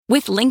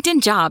With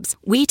LinkedIn Jobs,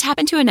 we tap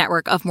into a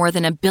network of more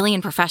than 1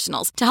 billion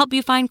professionals to help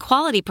you find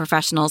quality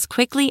professionals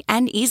quickly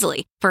and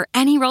easily for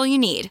any role you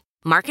need.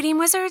 Marketing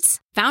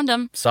wizards? Found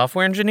them.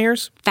 Software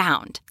engineers?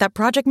 Found. That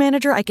project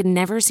manager I could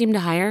never seem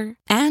to hire?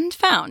 And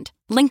found.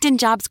 LinkedIn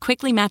Jobs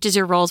quickly matches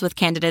your roles with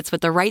candidates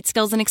with the right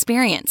skills and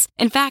experience.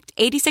 In fact,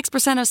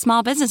 86% of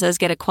small businesses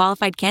get a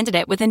qualified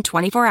candidate within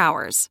 24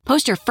 hours.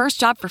 Post your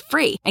first job for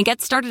free and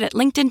get started at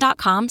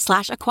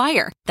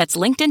linkedin.com/acquire. That's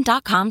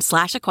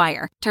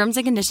linkedin.com/acquire. Terms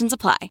and conditions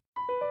apply.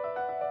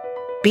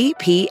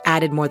 BP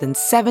added more than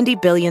 $70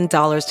 billion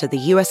to the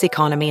U.S.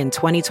 economy in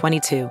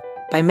 2022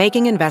 by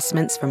making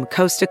investments from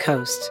coast to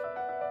coast.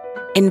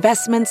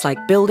 Investments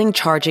like building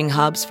charging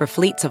hubs for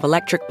fleets of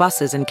electric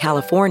buses in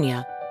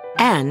California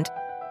and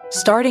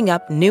starting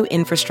up new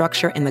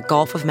infrastructure in the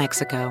Gulf of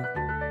Mexico.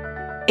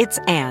 It's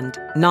and,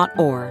 not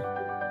or.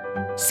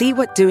 See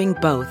what doing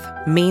both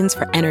means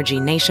for energy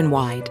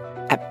nationwide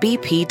at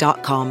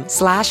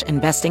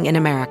bp.com/investing in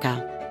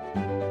America.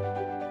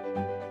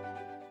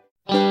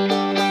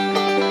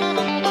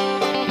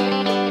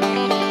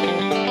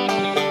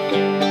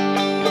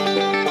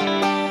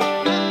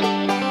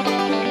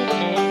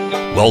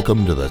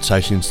 Welcome to the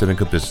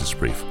Caixin-Sinica Business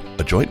Brief,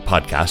 a joint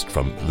podcast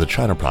from the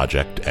China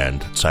Project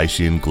and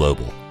Caixin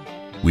Global.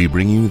 We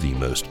bring you the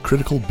most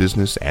critical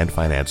business and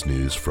finance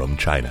news from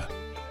China.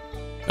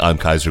 I'm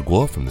Kaiser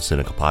Guo from the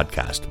Sinica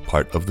Podcast,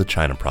 part of the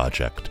China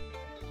Project.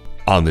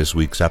 On this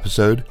week's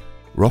episode,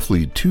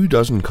 roughly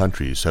 24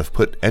 countries have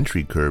put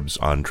entry curbs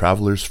on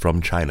travelers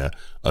from China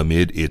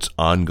amid its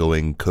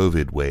ongoing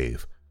COVID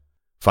wave.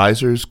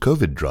 Pfizer's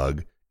COVID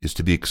drug is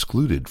to be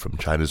excluded from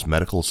China's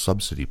medical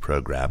subsidy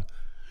program.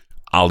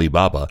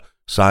 Alibaba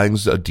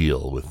signs a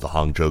deal with the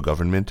Hangzhou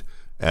government,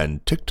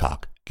 and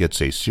TikTok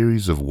gets a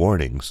series of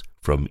warnings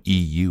from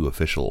EU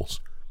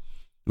officials.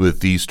 With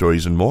these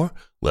stories and more,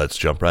 let's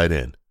jump right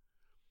in.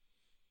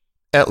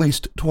 At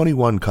least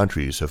 21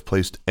 countries have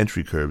placed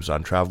entry curbs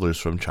on travelers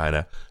from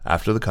China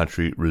after the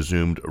country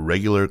resumed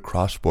regular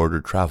cross-border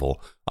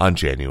travel on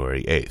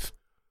January 8th.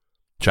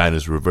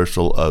 China's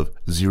reversal of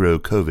zero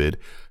COVID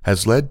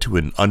has led to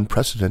an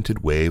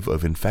unprecedented wave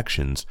of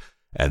infections,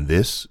 and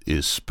this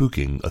is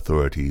spooking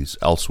authorities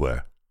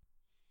elsewhere.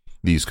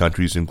 These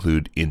countries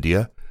include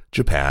India,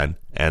 Japan,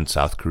 and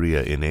South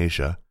Korea in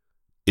Asia,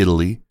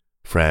 Italy,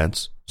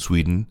 France,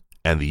 Sweden,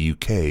 and the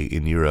UK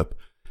in Europe,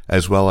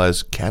 as well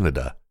as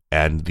Canada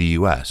and the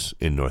US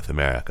in North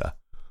America.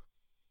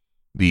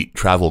 The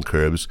travel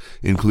curbs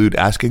include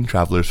asking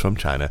travelers from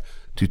China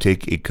to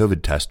take a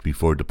COVID test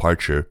before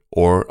departure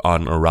or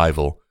on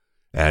arrival,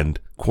 and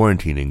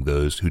quarantining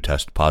those who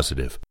test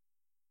positive.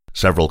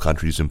 Several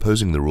countries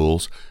imposing the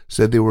rules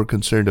said they were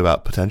concerned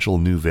about potential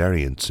new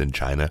variants in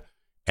China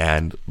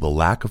and the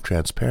lack of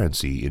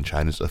transparency in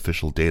China's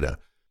official data,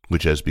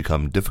 which has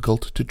become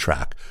difficult to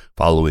track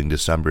following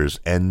December's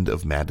end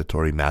of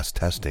mandatory mass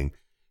testing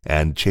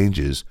and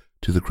changes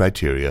to the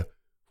criteria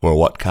for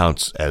what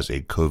counts as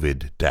a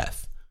COVID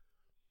death.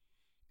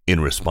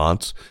 In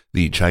response,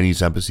 the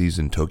Chinese embassies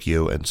in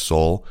Tokyo and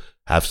Seoul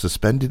have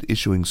suspended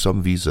issuing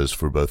some visas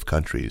for both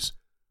countries.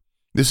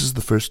 This is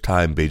the first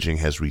time Beijing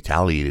has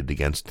retaliated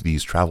against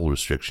these travel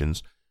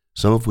restrictions,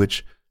 some of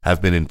which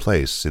have been in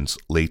place since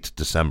late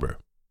December.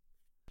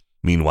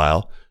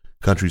 Meanwhile,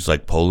 countries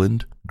like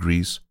Poland,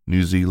 Greece,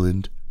 New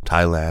Zealand,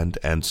 Thailand,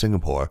 and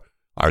Singapore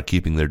are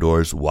keeping their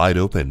doors wide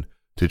open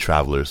to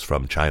travelers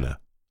from China.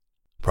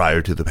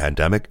 Prior to the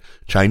pandemic,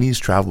 Chinese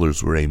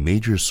travelers were a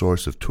major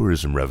source of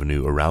tourism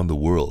revenue around the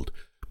world,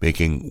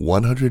 making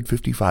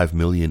 155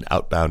 million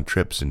outbound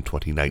trips in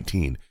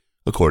 2019,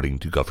 according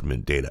to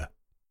government data.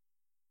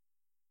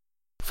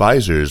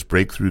 Pfizer's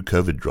breakthrough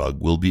COVID drug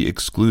will be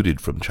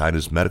excluded from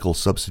China's medical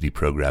subsidy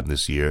program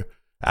this year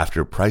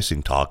after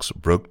pricing talks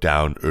broke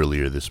down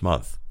earlier this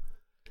month.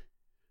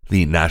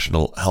 The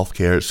National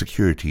Healthcare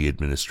Security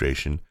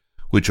Administration,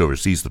 which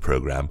oversees the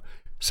program,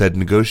 said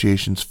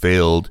negotiations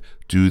failed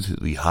due to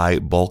the high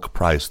bulk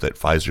price that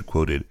Pfizer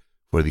quoted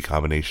for the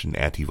combination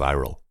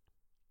antiviral.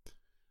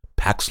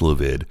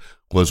 Paxlovid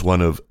was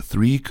one of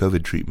 3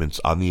 COVID treatments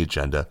on the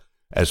agenda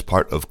as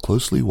part of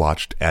closely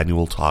watched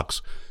annual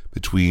talks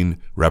between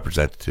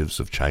representatives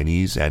of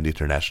Chinese and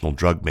international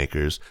drug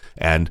makers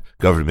and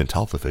government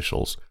health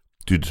officials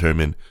to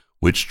determine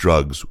which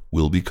drugs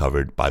will be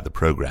covered by the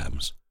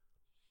programs.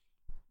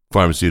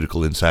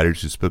 Pharmaceutical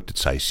insiders who spoke to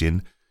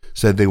Caixin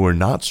said they were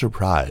not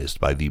surprised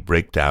by the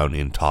breakdown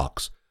in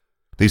talks.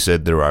 They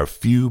said there are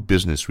few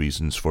business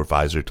reasons for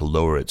Pfizer to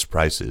lower its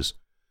prices.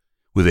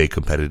 With a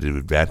competitive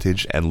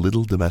advantage and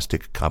little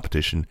domestic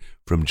competition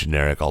from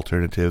generic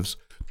alternatives,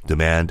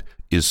 demand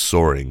is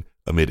soaring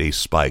amid a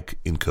spike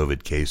in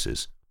COVID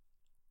cases.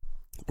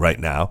 Right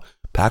now,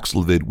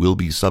 Paxlovid will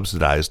be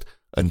subsidized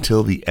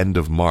until the end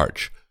of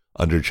March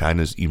under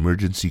China's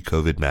emergency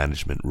COVID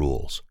management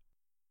rules.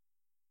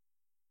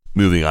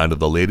 Moving on to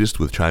the latest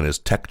with China's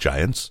tech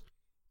giants,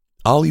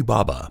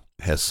 Alibaba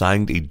has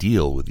signed a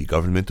deal with the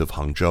government of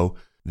Hangzhou,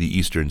 the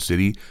eastern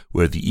city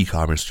where the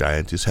e-commerce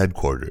giant is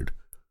headquartered.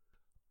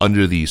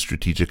 Under the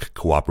strategic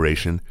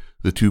cooperation,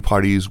 The two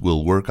parties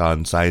will work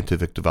on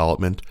scientific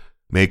development,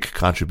 make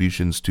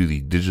contributions to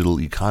the digital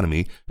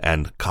economy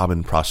and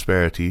common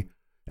prosperity,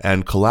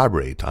 and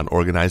collaborate on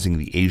organizing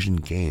the Asian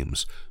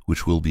Games,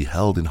 which will be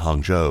held in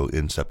Hangzhou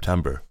in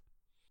September.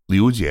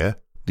 Liu Jie,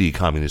 the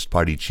Communist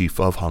Party chief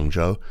of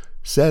Hangzhou,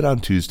 said on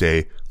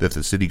Tuesday that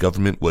the city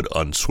government would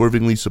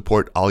unswervingly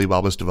support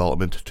Alibaba's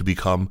development to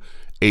become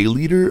a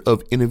leader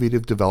of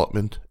innovative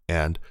development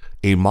and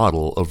a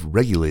model of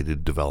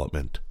regulated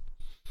development.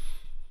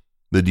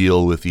 The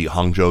deal with the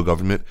Hangzhou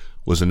government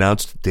was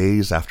announced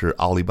days after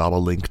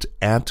Alibaba-linked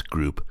Ant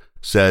Group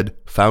said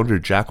founder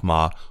Jack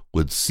Ma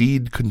would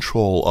cede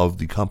control of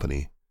the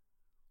company.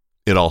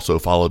 It also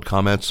followed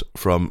comments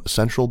from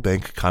Central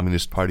Bank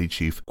Communist Party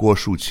chief Guo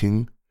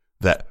Shuqing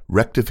that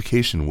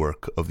rectification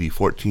work of the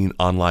 14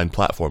 online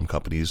platform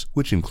companies,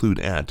 which include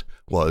Ant,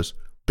 was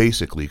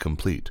basically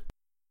complete.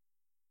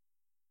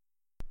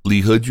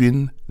 Li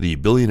Hejun, the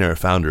billionaire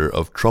founder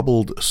of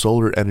troubled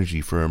solar energy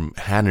firm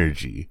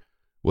Hanergy,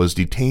 was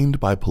detained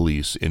by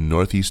police in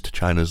northeast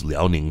China's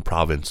Liaoning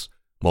province,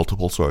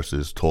 multiple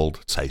sources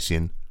told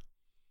Caixin.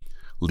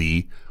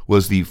 Li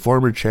was the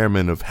former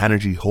chairman of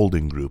Hanergy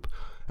Holding Group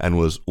and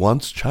was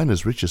once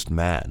China's richest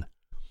man.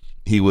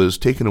 He was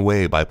taken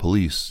away by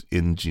police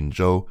in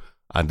Jinzhou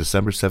on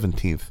December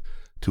 17th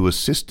to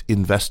assist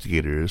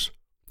investigators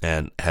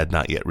and had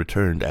not yet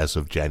returned as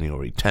of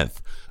January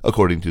 10th,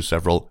 according to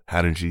several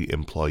Hanergy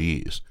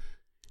employees.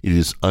 It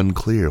is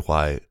unclear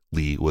why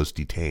Li was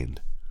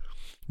detained.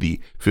 The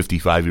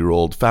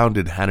 55-year-old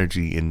founded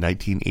Hanergy in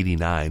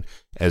 1989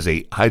 as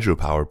a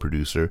hydropower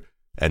producer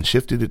and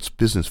shifted its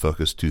business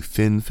focus to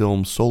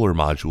thin-film solar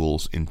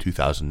modules in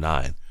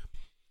 2009.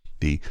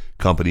 The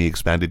company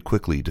expanded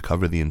quickly to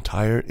cover the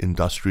entire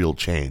industrial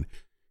chain,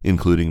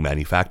 including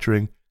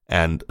manufacturing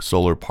and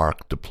solar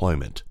park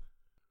deployment.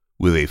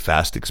 With a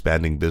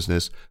fast-expanding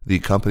business, the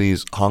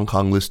company's Hong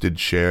Kong-listed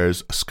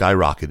shares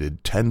skyrocketed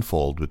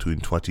tenfold between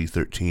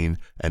 2013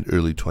 and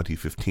early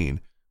 2015,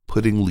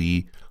 putting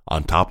Li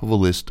on top of a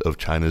list of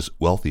China's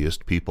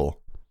wealthiest people.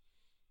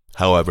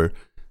 However,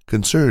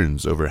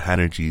 concerns over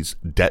Hanergy's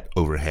debt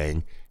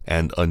overhang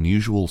and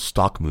unusual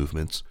stock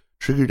movements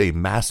triggered a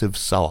massive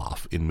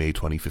sell-off in May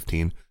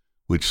 2015,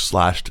 which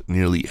slashed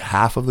nearly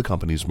half of the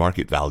company's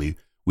market value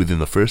within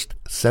the first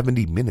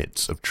 70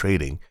 minutes of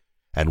trading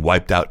and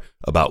wiped out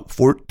about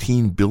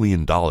 $14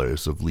 billion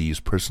of Li's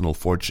personal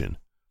fortune.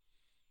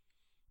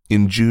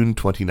 In June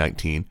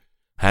 2019,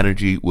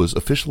 Hanergy was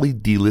officially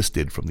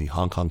delisted from the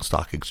Hong Kong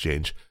Stock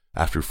Exchange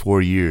after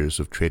 4 years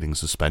of trading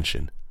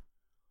suspension.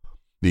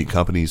 The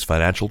company's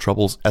financial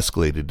troubles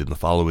escalated in the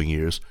following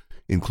years,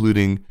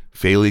 including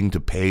failing to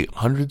pay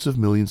hundreds of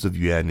millions of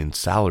yuan in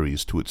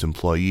salaries to its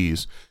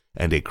employees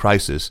and a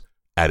crisis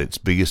at its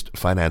biggest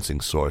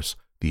financing source,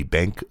 the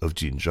Bank of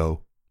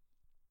Jinzhou.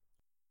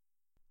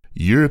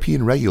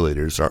 European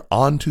regulators are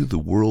onto the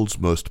world's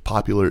most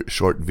popular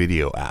short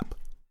video app.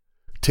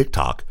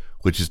 TikTok,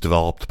 which is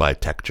developed by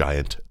tech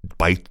giant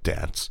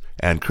ByteDance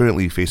and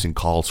currently facing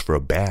calls for a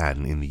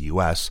ban in the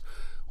US,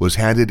 was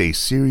handed a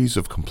series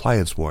of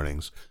compliance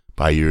warnings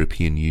by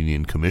European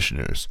Union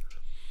commissioners.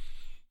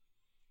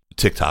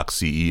 TikTok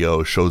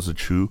CEO Shouzi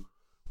Chu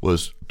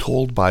was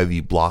told by the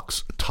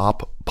bloc's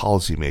top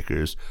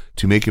policymakers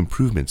to make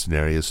improvements in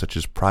areas such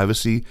as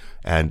privacy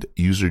and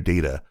user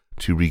data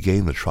to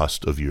regain the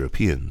trust of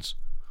Europeans.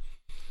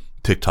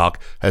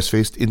 TikTok has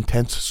faced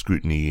intense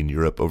scrutiny in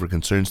Europe over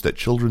concerns that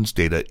children's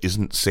data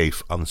isn't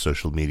safe on the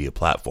social media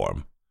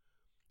platform.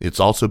 It's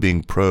also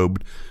being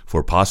probed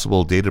for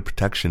possible data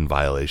protection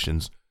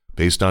violations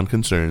based on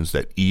concerns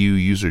that EU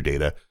user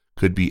data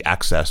could be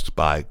accessed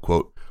by,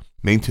 quote,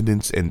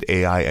 maintenance and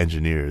AI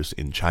engineers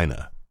in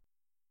China.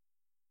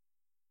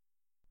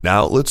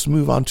 Now let's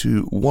move on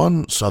to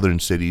one southern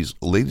city's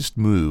latest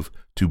move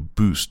to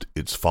boost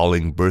its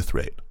falling birth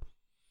rate.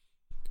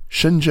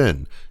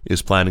 Shenzhen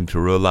is planning to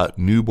roll out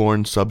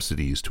newborn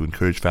subsidies to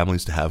encourage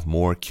families to have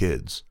more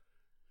kids.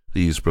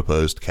 These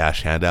proposed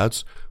cash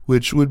handouts,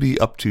 which would be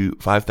up to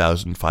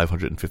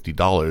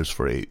 $5,550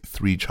 for a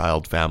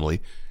 3-child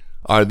family,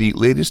 are the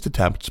latest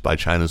attempts by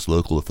China's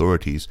local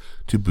authorities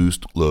to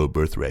boost low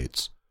birth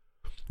rates.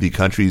 The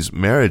country's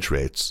marriage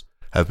rates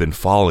have been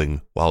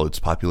falling while its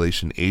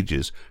population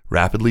ages,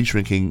 rapidly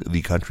shrinking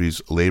the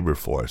country's labor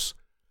force.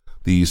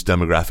 These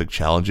demographic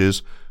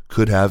challenges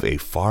could have a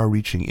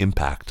far-reaching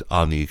impact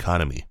on the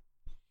economy.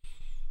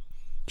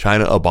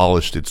 China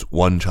abolished its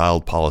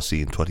one-child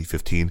policy in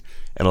 2015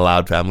 and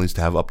allowed families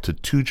to have up to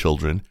 2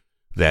 children.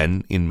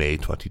 Then, in May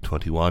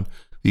 2021,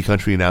 the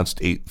country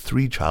announced a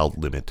 3-child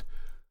limit.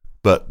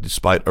 But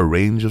despite a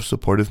range of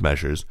supportive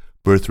measures,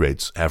 birth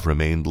rates have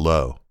remained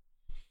low.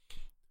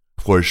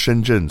 For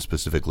Shenzhen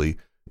specifically,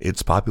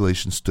 its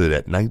population stood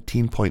at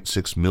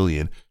 19.6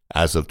 million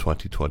as of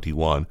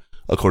 2021,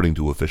 according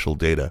to official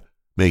data,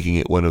 making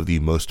it one of the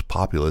most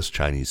populous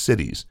Chinese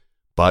cities.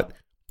 But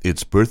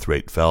its birth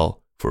rate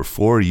fell for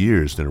 4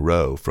 years in a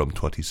row from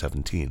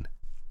 2017.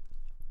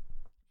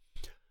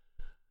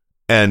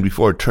 And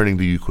before turning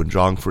to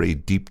Yukun for a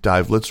deep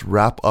dive, let's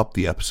wrap up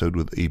the episode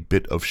with a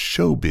bit of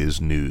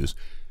showbiz news.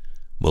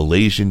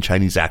 Malaysian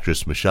Chinese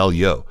actress Michelle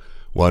Yeoh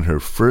won her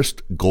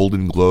first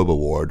Golden Globe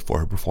Award for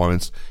her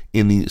performance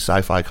in the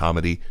sci-fi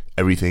comedy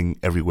Everything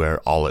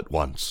Everywhere All at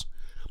Once.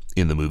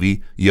 In the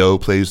movie,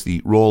 Yeoh plays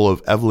the role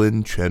of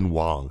Evelyn Chen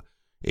Wang,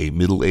 a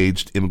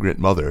middle-aged immigrant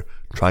mother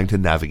trying to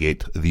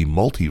navigate the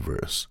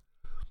multiverse.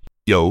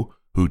 Yeoh,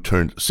 who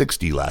turned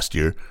 60 last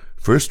year,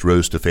 first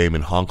rose to fame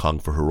in Hong Kong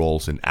for her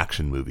roles in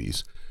action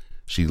movies.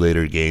 She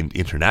later gained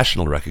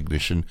international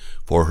recognition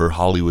for her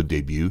Hollywood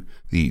debut,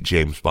 the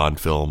James Bond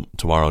film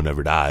Tomorrow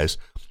Never Dies,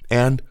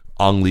 and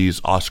Ang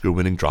Lee's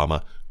Oscar-winning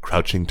drama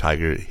Crouching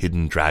Tiger,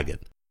 Hidden Dragon.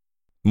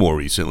 More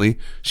recently,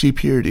 she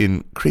appeared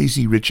in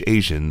Crazy Rich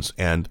Asians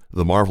and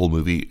the Marvel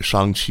movie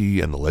Shang-Chi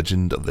and the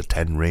Legend of the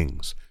Ten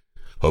Rings.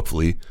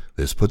 Hopefully,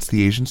 this puts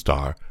the Asian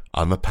star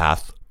on the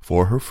path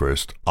for her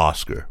first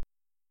Oscar.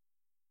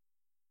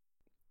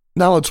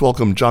 Now let's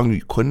welcome Zhang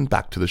Yukun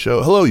back to the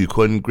show. Hello,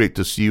 Yukun. Great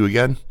to see you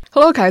again.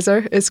 Hello,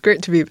 Kaiser. It's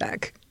great to be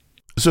back.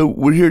 So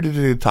we're here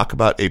today to talk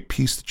about a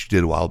piece that you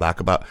did a while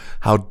back about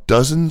how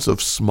dozens of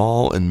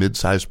small and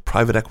mid-sized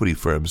private equity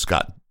firms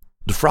got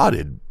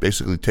defrauded,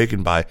 basically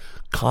taken by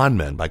con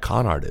men, by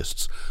con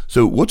artists.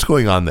 So what's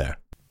going on there?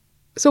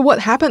 So what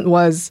happened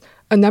was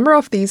a number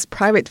of these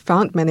private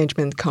fund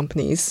management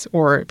companies,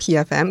 or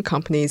PFM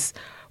companies,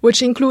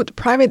 which include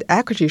private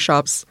equity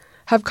shops,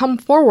 have come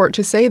forward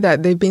to say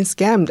that they've been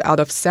scammed out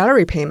of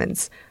salary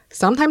payments,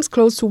 sometimes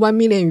close to 1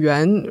 million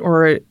yuan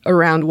or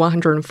around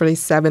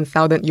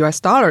 147,000 US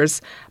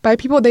dollars by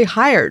people they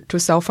hired to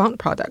sell fund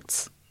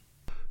products.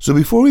 So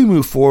before we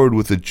move forward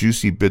with the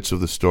juicy bits of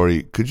the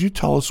story, could you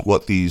tell us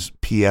what these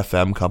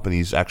PFM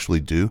companies actually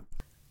do?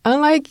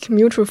 Unlike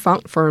mutual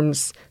fund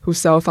firms who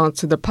sell funds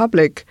to the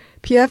public,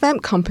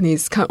 PFM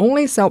companies can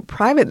only sell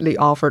privately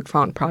offered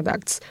fund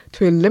products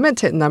to a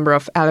limited number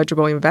of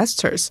eligible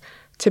investors,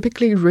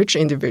 typically rich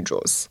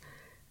individuals.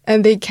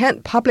 And they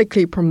can't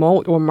publicly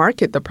promote or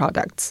market the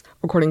products,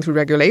 according to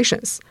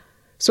regulations.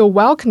 So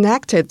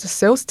well-connected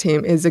sales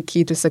team is the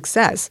key to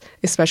success,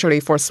 especially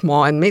for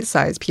small and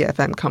mid-sized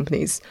PFM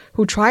companies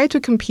who try to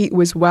compete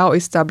with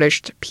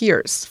well-established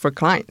peers for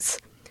clients.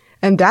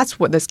 And that's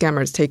what the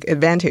scammers take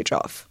advantage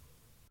of.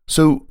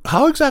 So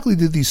how exactly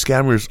did these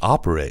scammers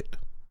operate?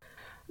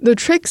 The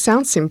trick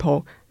sounds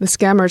simple. The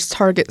scammers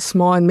target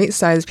small and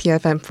mid-sized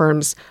PFM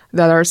firms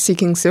that are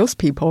seeking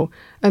salespeople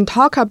and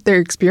talk up their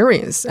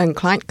experience and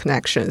client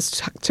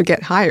connections to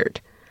get hired.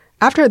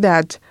 After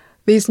that,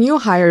 these new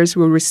hires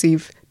will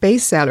receive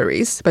base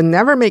salaries but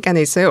never make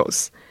any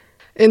sales.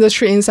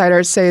 Industry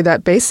insiders say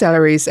that base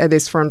salaries at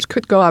these firms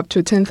could go up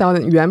to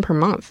 10,000 yuan per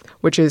month,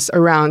 which is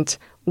around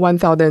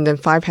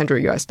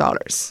 1,500 US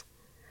dollars.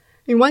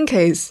 In one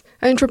case,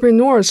 an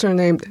entrepreneur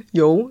surnamed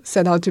You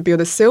set out to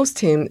build a sales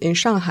team in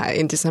Shanghai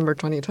in December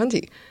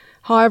 2020.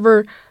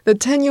 However, the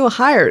 10 new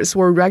hires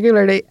were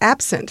regularly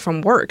absent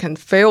from work and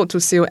failed to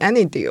seal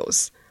any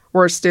deals.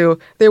 Worse still,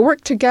 they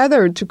worked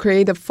together to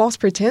create a false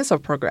pretense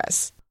of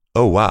progress.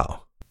 Oh,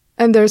 wow.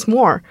 And there's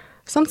more.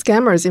 Some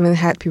scammers even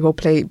had people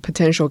play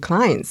potential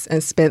clients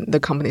and spend the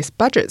company's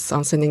budgets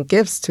on sending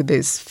gifts to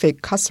these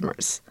fake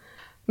customers.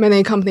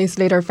 Many companies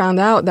later found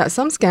out that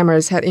some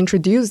scammers had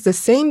introduced the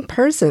same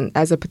person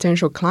as a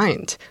potential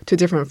client to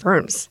different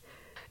firms.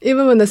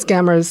 Even when the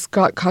scammers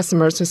got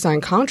customers to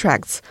sign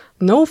contracts,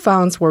 no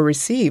funds were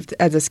received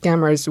as the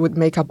scammers would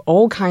make up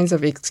all kinds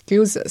of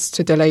excuses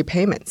to delay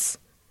payments.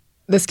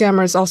 The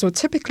scammers also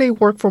typically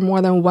work for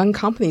more than one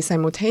company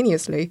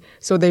simultaneously,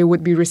 so they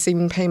would be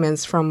receiving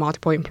payments from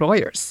multiple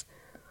employers.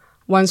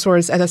 One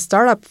source at a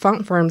startup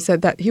fund firm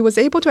said that he was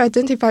able to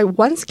identify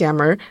one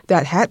scammer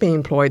that had been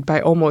employed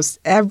by almost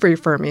every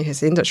firm in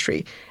his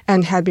industry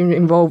and had been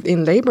involved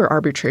in labor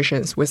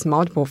arbitrations with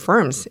multiple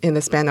firms in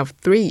the span of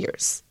 3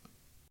 years.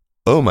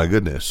 Oh my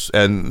goodness.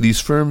 And these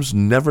firms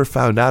never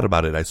found out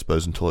about it, I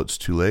suppose, until it's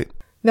too late?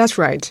 That's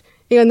right.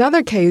 In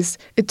another case,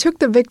 it took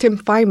the victim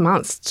 5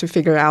 months to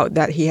figure out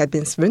that he had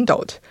been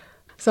swindled.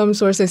 Some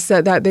sources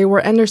said that they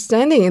were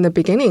understanding in the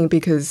beginning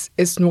because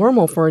it's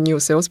normal for a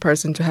new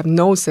salesperson to have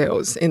no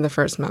sales in the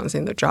first months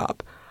in the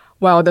job.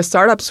 While the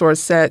startup source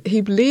said he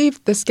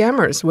believed the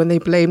scammers when they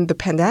blamed the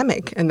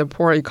pandemic and the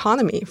poor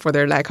economy for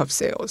their lack of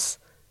sales.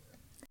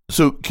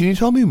 So can you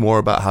tell me more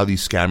about how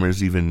these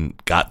scammers even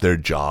got their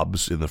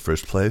jobs in the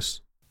first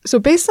place? So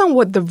based on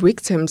what the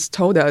victims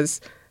told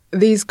us,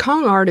 these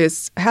con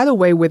artists had a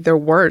way with their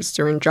words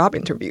during job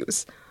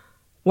interviews.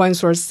 One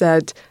source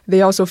said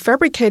they also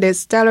fabricated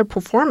stellar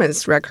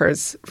performance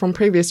records from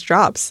previous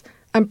jobs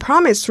and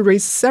promised to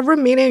raise several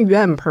million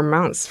yuan per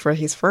month for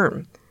his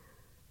firm.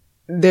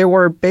 They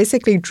were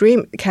basically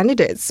dream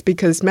candidates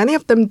because many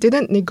of them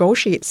didn't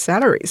negotiate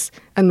salaries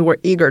and were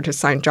eager to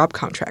sign job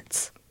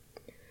contracts.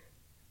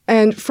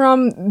 And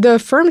from the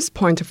firm's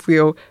point of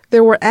view,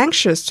 they were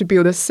anxious to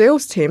build a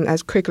sales team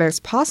as quickly as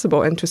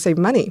possible and to save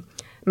money.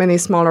 Many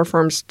smaller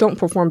firms don't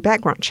perform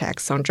background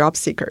checks on job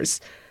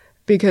seekers,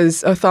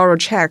 because a thorough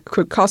check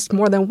could cost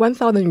more than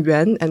 1,000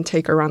 yuan and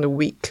take around a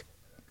week.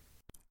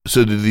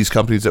 So did these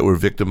companies that were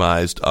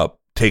victimized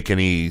take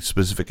any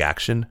specific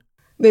action?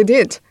 They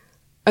did.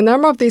 A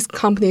number of these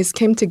companies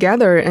came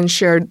together and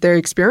shared their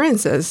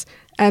experiences,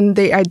 and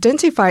they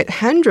identified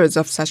hundreds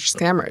of such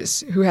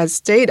scammers who had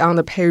stayed on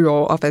the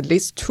payroll of at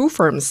least 2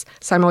 firms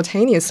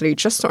simultaneously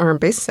just to earn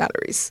base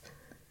salaries.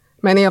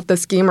 Many of the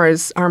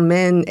schemers are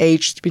men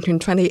aged between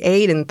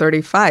 28 and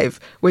 35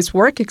 with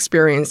work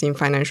experience in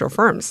financial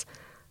firms.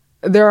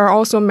 There are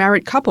also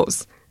married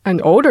couples and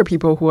older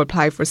people who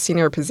apply for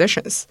senior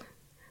positions.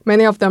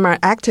 Many of them are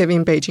active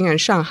in Beijing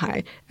and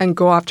Shanghai and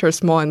go after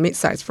small and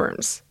mid-sized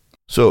firms.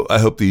 So I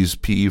hope these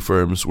PE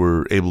firms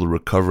were able to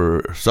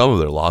recover some of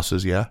their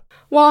losses, yeah?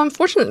 Well,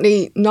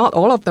 unfortunately, not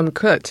all of them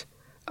could.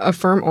 A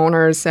firm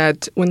owner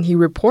said when he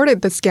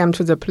reported the scam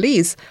to the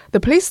police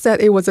said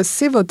it was a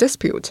civil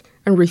dispute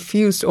and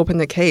refused to open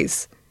the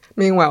case.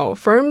 Meanwhile,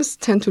 firms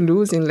tend to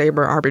lose in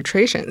labor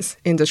arbitrations,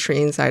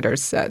 industry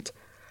insiders said.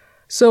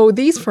 So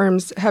these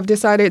firms have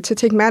decided to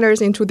take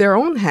matters into their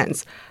own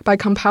hands by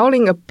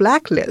compiling a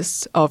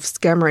blacklist of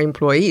scammer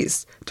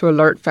employees to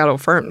alert fellow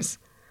firms.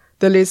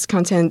 The list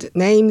contained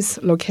names,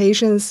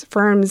 locations,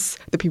 firms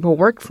the people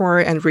work for,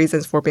 and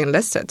reasons for being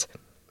listed.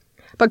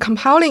 But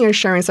compiling and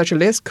sharing such a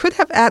list could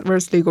have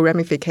adverse legal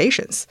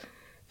ramifications.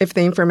 If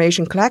the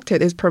information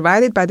collected is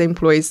provided by the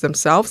employees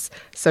themselves,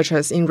 such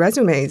as in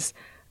resumes,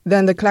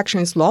 then the collection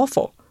is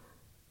lawful.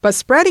 But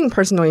spreading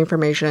personal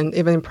information,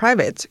 even in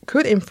private,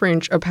 could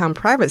infringe upon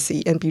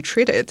privacy and be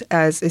treated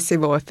as a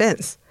civil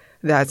offense.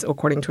 That's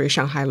according to a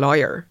Shanghai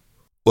lawyer.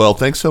 Well,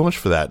 thanks so much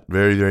for that.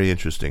 Very, very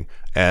interesting.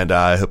 And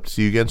I hope to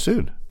see you again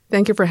soon.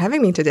 Thank you for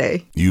having me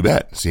today. You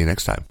bet. See you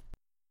next time.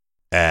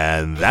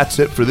 And that's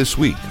it for this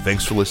week.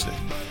 Thanks for listening.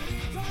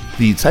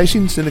 The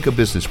Caixin-Sinica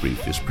Business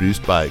Brief is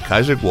produced by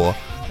Kaiser Guo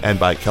and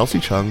by Kelsey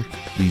Chung,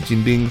 Li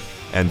Jinbing,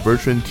 and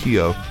Bertrand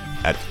Tio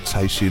at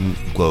Caixin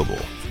Global.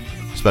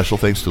 Special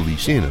thanks to Li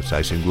Xin of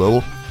Caixin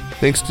Global.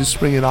 Thanks to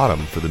Spring and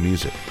Autumn for the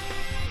music.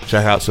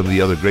 Check out some of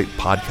the other great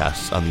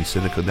podcasts on the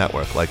Sinica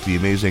Network, like the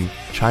amazing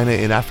China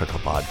in Africa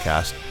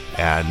podcast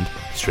and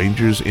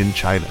Strangers in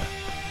China.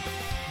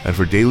 And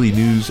for daily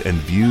news and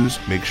views,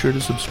 make sure to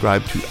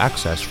subscribe to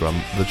Access from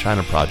the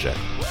China Project.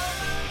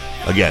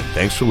 Again,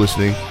 thanks for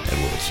listening, and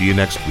we'll see you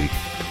next week.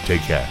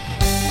 Take care.